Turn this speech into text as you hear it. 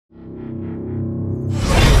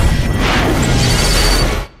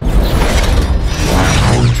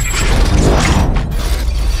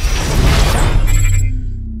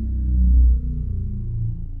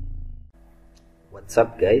What's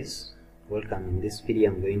up guys, welcome. In this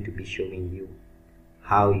video I'm going to be showing you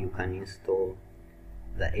how you can install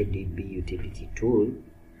the ADB utility tool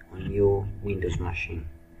on your Windows machine.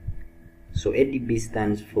 So ADB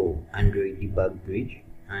stands for Android Debug Bridge,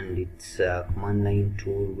 and it's a command line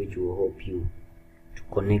tool which will help you to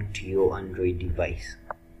connect to your Android device.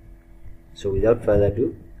 So without further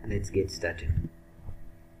ado, let's get started.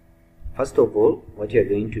 First of all, what you're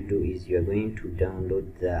going to do is you're going to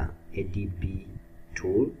download the ADB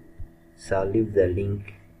tool. So I'll leave the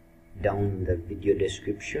link down in the video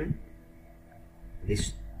description. The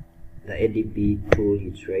ADB tool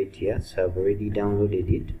is right here, so I've already downloaded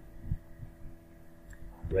it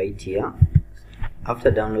right here. After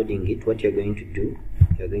downloading it, what you're going to do,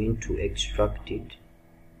 you're going to extract it.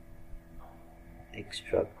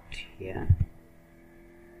 Extract here.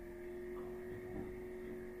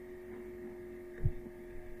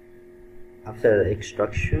 After the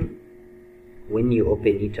extraction, when you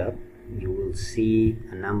open it up, you will see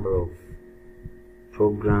a number of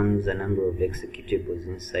programs, a number of executables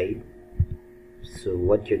inside. So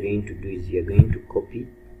what you're going to do is you're going to copy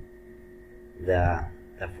the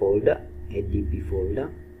folder, ADB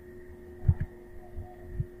folder,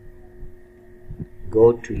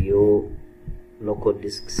 go to your local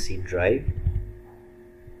disk C drive,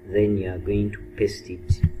 then you are going to paste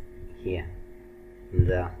it here in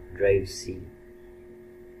the drive C.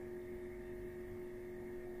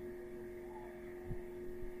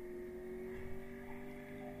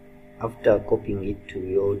 After copying it to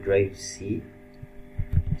your drive C,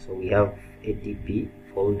 so we have ADB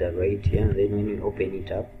folder right here, and then when you open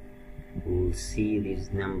it up, we will see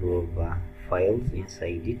this number of files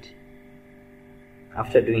inside it.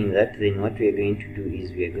 After doing that, then what we are going to do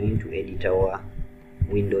is we are going to edit our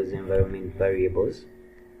Windows environment variables.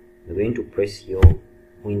 We're going to press your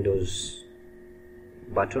Windows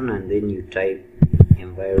button and then you type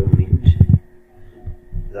environment.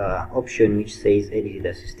 The option which says edit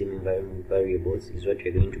the system environment variables is what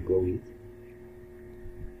you're going to go with.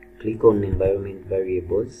 Click on environment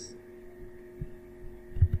variables.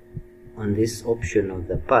 On this option of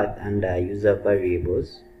the path under user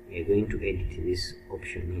variables, you're going to edit this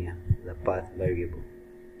option here, the path variable.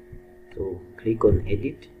 So click on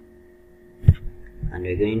edit, and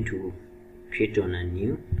we're going to create on a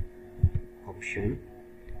new option.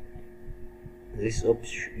 This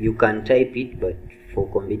option you can type it, but for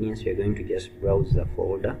convenience we're going to just browse the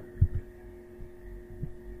folder,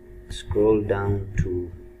 scroll down to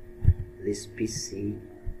this PC,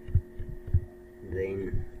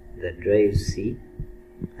 then the drive C,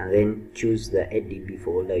 and then choose the ADB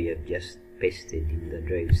folder you have just pasted in the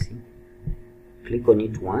drive C. Click on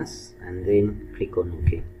it once and then click on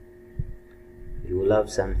OK. You will have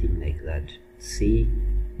something like that, C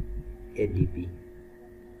ADB.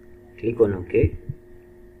 Click on OK,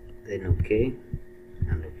 then OK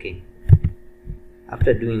and OK.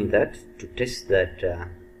 After doing that, to test that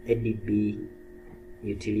ADB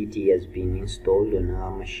utility has been installed on our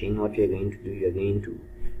machine, what you're going to do, you're going to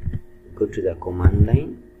go to the command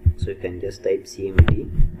line. So you can just type cmd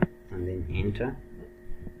and then enter.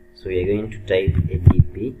 So you're going to type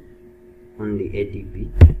ADB, only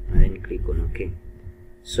ADB, and then click on OK.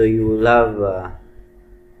 So you will have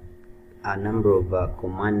a number of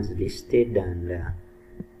commands listed, and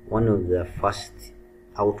one of the first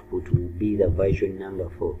output will be the version number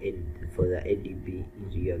for the ADB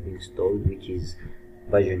you have installed, which is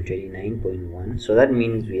version 29.1. so that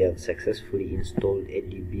means we have successfully installed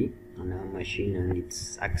ADB on our machine, and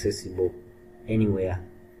it's accessible anywhere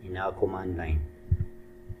in our command line.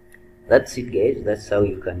 That's it guys, that's how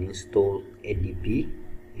you can install ADB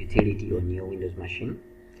utility on your Windows machine.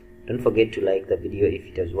 Don't forget to like the video if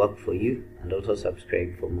it has worked for you, and also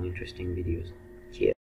subscribe for more interesting videos. Cheers.